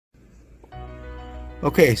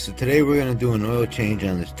Okay, so today we're going to do an oil change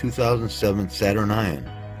on this 2007 Saturn Ion.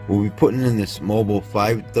 We'll be putting in this Mobil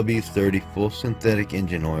 5W30 full synthetic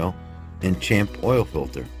engine oil and Champ oil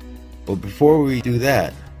filter. But before we do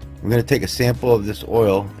that, we're going to take a sample of this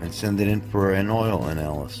oil and send it in for an oil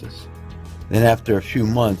analysis. Then after a few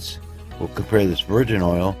months, we'll compare this virgin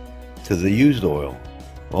oil to the used oil.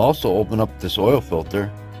 We'll also open up this oil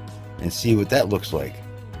filter and see what that looks like.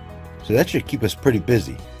 So that should keep us pretty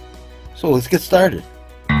busy. So let's get started.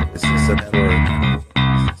 This is set for, you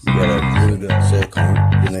gotta glue the silicone,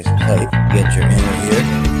 get nice and tight, get your inner here,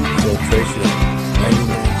 filtration, 90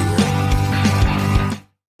 here.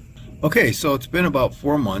 Okay, so it's been about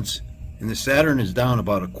 4 months, and the Saturn is down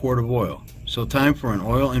about a quart of oil. So time for an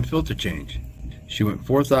oil and filter change. She went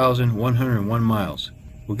 4,101 miles.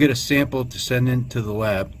 We'll get a sample to send in to the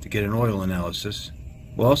lab to get an oil analysis.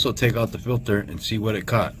 We'll also take out the filter and see what it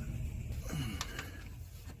caught.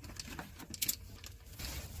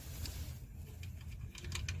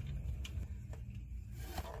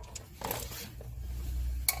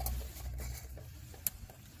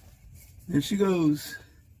 There she goes.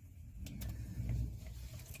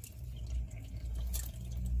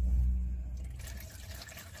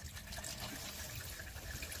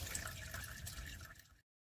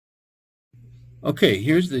 Okay,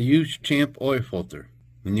 here's the used Champ oil filter.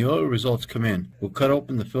 When the oil results come in, we'll cut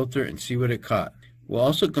open the filter and see what it caught. We'll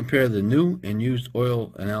also compare the new and used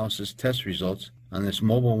oil analysis test results on this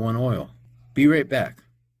Mobil 1 oil. Be right back.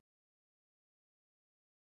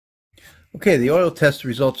 Okay, the oil test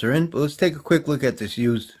results are in, but let's take a quick look at this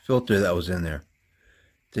used filter that was in there.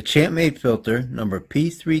 The Champ made filter, number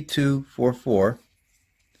P3244,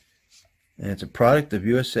 and it's a product of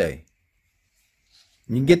USA.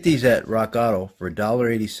 You can get these at Rock Auto for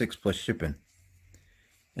 $1.86 plus shipping.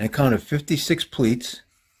 And it counted 56 pleats.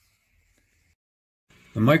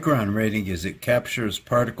 The micron rating is it captures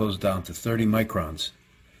particles down to 30 microns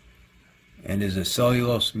and is a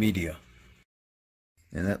cellulose media.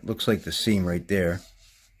 And that looks like the seam right there.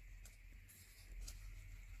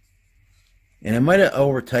 And I might have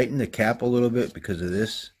over tightened the cap a little bit because of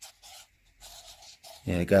this.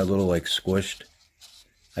 And it got a little like squished.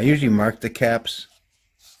 I usually mark the caps,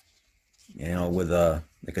 you know, with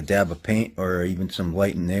like a dab of paint or even some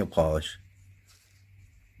light nail polish.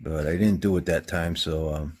 But I didn't do it that time,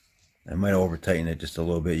 so I might have over tightened it just a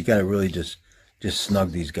little bit. You got to really just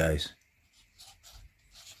snug these guys.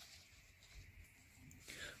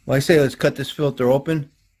 Well, I say let's cut this filter open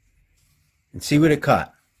and see what it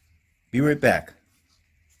caught. Be right back.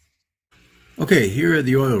 Okay, here are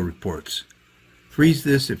the oil reports. Freeze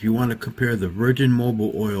this if you want to compare the virgin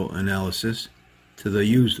Mobil oil analysis to the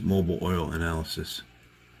used Mobil oil analysis.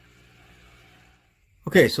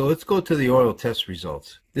 Okay, so let's go to the oil test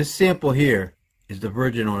results. This sample here is the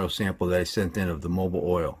virgin oil sample that I sent in of the Mobil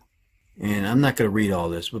oil. And I'm not going to read all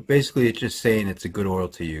this, but basically it's just saying it's a good oil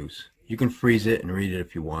to use. You can freeze it and read it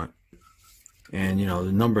if you want. And you know,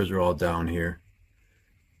 the numbers are all down here,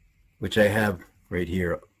 which I have right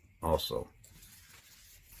here also.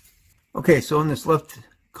 Okay, so in this left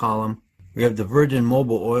column, we have the virgin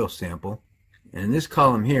Mobil oil sample. And in this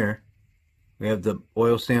column here, we have the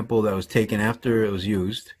oil sample that was taken after it was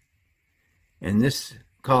used. And this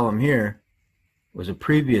column here was a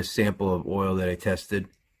previous sample of oil that I tested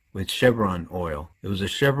with Chevron oil. It was a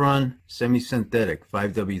Chevron semi-synthetic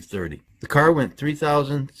 5W30. The car went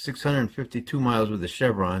 3,652 miles with the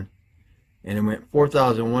Chevron, and it went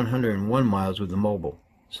 4,101 miles with the Mobil.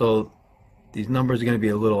 So these numbers are going to be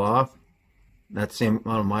a little off. Not the same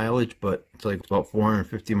amount of mileage, but it's like about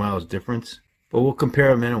 450 miles difference. But we'll compare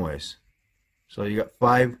them anyways. So you got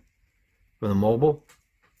 5 for the Mobil,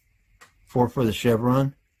 4 for the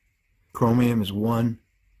Chevron. Chromium is 1.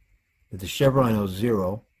 With the Chevron it was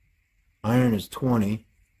 0. Iron is 20.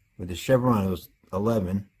 With the Chevron it was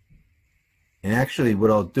 11. And actually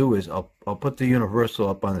what I'll do is I'll put the universal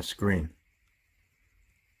up on the screen.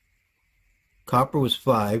 Copper was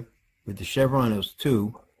 5. With the Chevron it was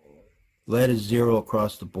 2. Lead is 0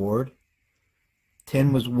 across the board.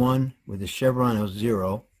 Tin was 1. With the Chevron it was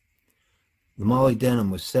 0. The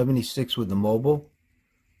molybdenum was 76 with the Mobil.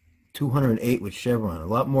 208 with Chevron. A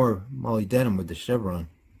lot more molybdenum with the Chevron.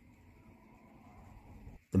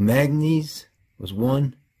 The manganese was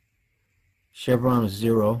 1. Chevron was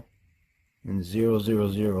 0. And 0,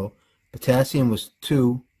 0, 0. Potassium was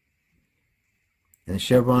 2. And the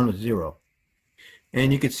Chevron was 0.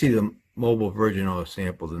 And you can see the Mobil virgin oil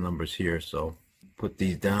sample, the numbers here. So put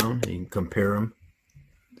these down. You can compare them.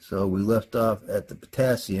 So we left off at the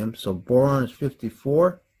potassium. So boron is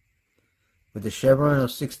 54. With the Chevron it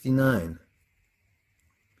was 69.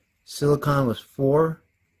 Silicon was 4.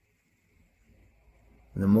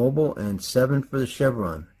 the Mobil and 7 for the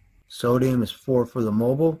Chevron. Sodium is 4 for the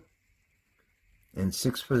Mobil and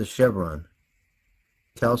 6 for the Chevron.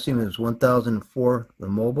 Calcium is 1004 for the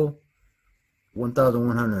Mobil,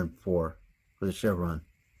 1104 for the Chevron.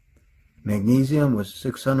 Magnesium was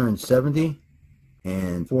 670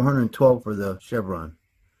 and 412 for the Chevron.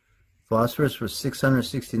 Phosphorus was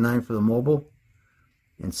 669 for the Mobil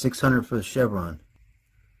and 600 for the Chevron.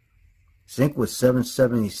 Zinc was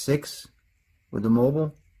 776 with the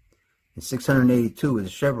Mobil and 682 with the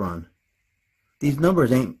Chevron. These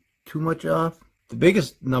numbers ain't too much off. The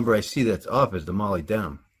biggest number I see that's off is the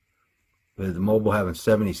molybdenum, with the Mobil having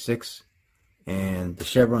 76 and the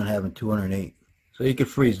Chevron having 208. So you could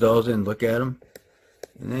freeze those and look at them,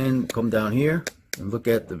 and then come down here and look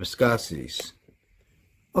at the viscosities.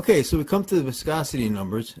 Okay, so we come to the viscosity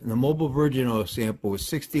numbers, and the Mobil virgin oil sample was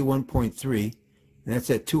 61.3, and that's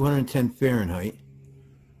at 210 Fahrenheit.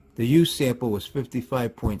 The used sample was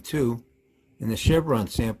 55.2, and the Chevron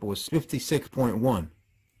sample was 56.1.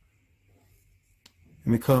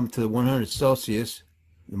 And we come to the 100 Celsius,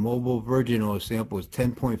 the Mobil virgin oil sample was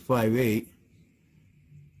 10.58,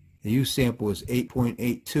 the used sample was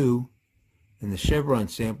 8.82, and the Chevron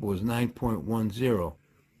sample was 9.10.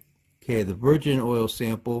 Okay, the virgin oil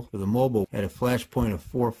sample for the Mobil had a flash point of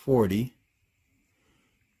 440.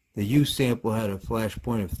 The used sample had a flash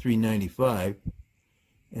point of 395.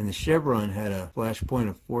 And the Chevron had a flash point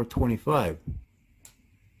of 425.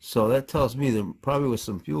 So that tells me there probably was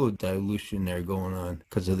some fuel dilution there going on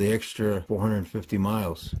because of the extra 450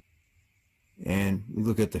 miles. And we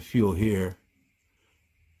look at the fuel here.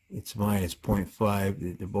 It's minus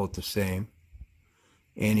 0.5. They're both the same.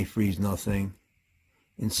 Antifreeze, nothing.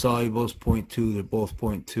 Insolubles 0.2, they're both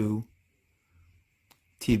 0.2.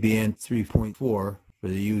 TBN 3.4 for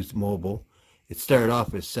the used Mobil. It started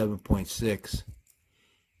off as 7.6,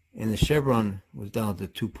 and the Chevron was down to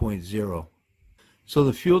 2.0. So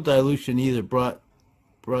the fuel dilution either brought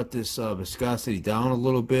this viscosity down a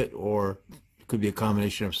little bit, or it could be a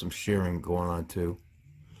combination of some shearing going on too.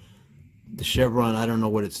 The Chevron, I don't know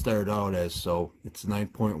what it started out as, so it's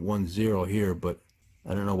 9.10 here, but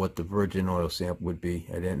I don't know what the virgin oil sample would be.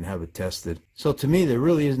 I didn't have it tested. So to me, there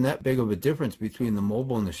really isn't that big of a difference between the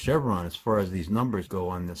Mobil and the Chevron as far as these numbers go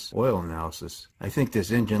on this oil analysis. I think this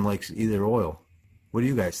engine likes either oil. What do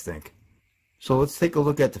you guys think? So let's take a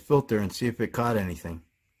look at the filter and see if it caught anything.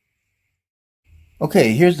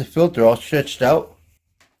 Okay, here's the filter all stretched out.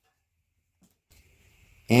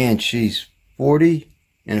 And she's 40¼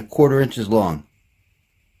 inches long.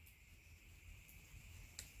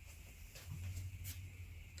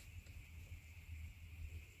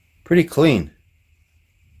 Pretty clean.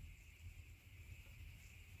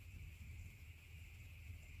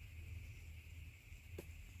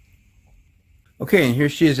 Okay, and here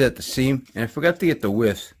she is at the seam, and I forgot to get the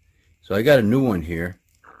width, so I got a new one here.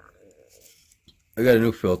 I got a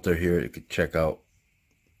new filter here you could check out.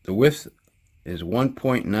 The width is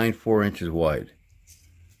 1.94 inches wide.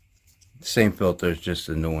 Same filter, it's just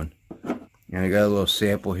a new one. And I got a little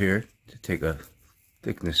sample here to take a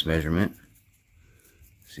thickness measurement.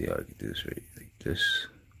 See how I can do this right like this.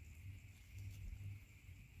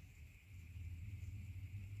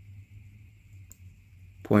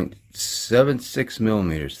 .76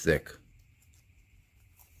 millimeters thick.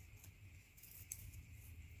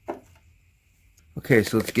 Okay,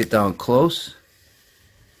 so let's get down close.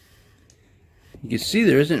 You can see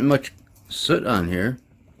there isn't much soot on here.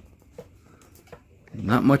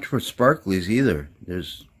 Not much for sparklies either.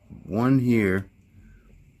 There's one here.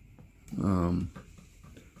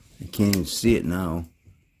 I can't even see it now.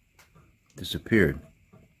 Disappeared.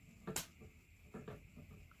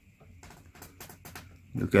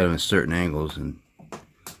 Look at them at certain angles and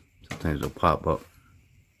sometimes they'll pop up.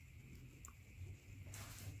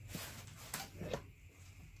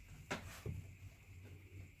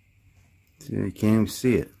 See, I can't even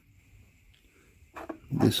see it.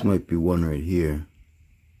 This might be one right here.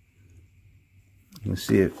 Let's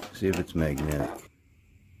see if it's magnetic.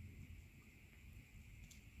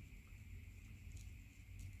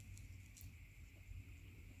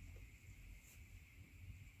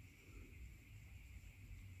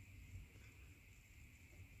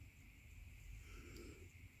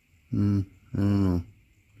 I don't know.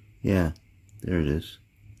 Yeah, there it is.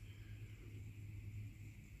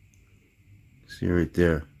 See right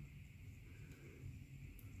there.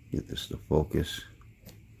 Get this to focus.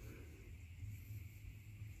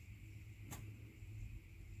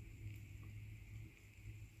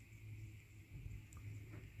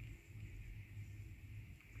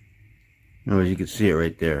 In other words, you can see it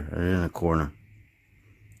right there, right in the corner,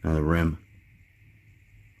 on the rim.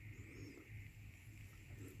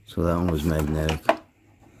 So that one was magnetic.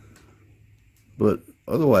 But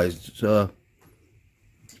otherwise, it's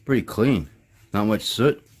pretty clean. Not much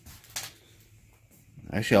soot.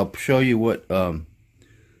 Actually, I'll show you what the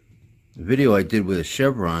video I did with a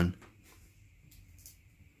Chevron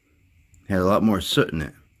had a lot more soot in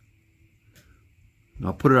it.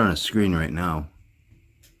 I'll put it on a screen right now.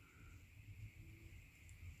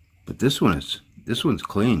 But this one's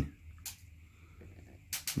clean.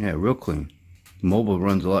 Yeah, real clean. Mobil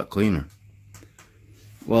runs a lot cleaner.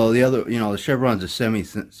 Well, the other, the Chevron's a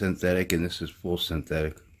semi-synthetic and this is full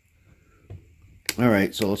synthetic.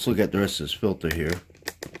 Alright, so let's look at the rest of this filter here.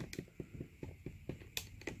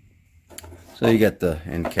 So you got the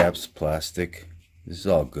end caps, plastic. This is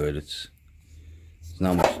all good. It's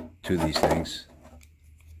not much to these things.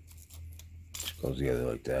 Just goes together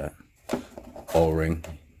like that. O-ring.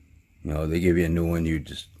 They give you a new one, you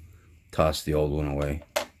just toss the old one away.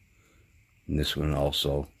 And this one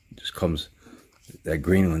also just comes, that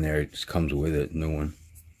green one there, it just comes with it, new one.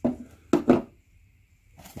 And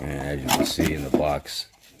as you can see in the box,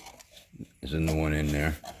 there's a new one in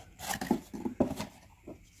there.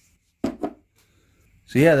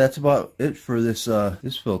 So yeah, that's about it for this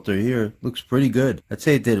this filter here. Looks pretty good. I'd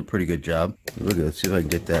say it did a pretty good job. Look at it, let's see if I can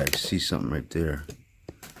get that. I see something right there.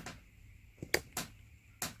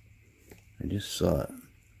 I just saw it.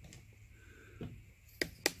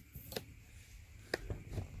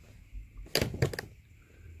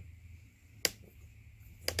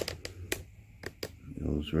 It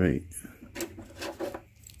was right.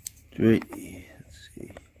 Let's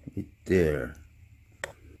see. Right there.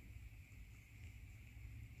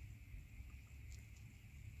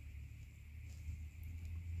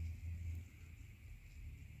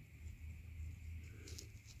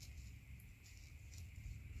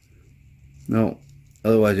 No,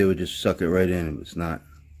 otherwise it would just suck it right in, but it's not.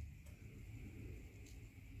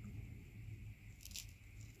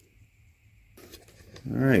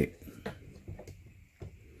 Alright.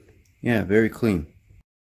 Yeah, very clean.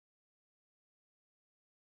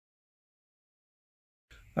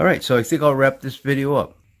 Alright, so I think I'll wrap this video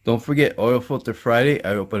up. Don't forget, Oil Filter Friday.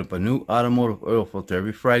 I open up a new automotive oil filter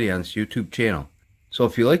every Friday on this YouTube channel. So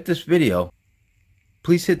if you like this video,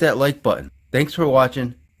 please hit that like button. Thanks for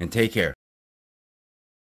watching and take care.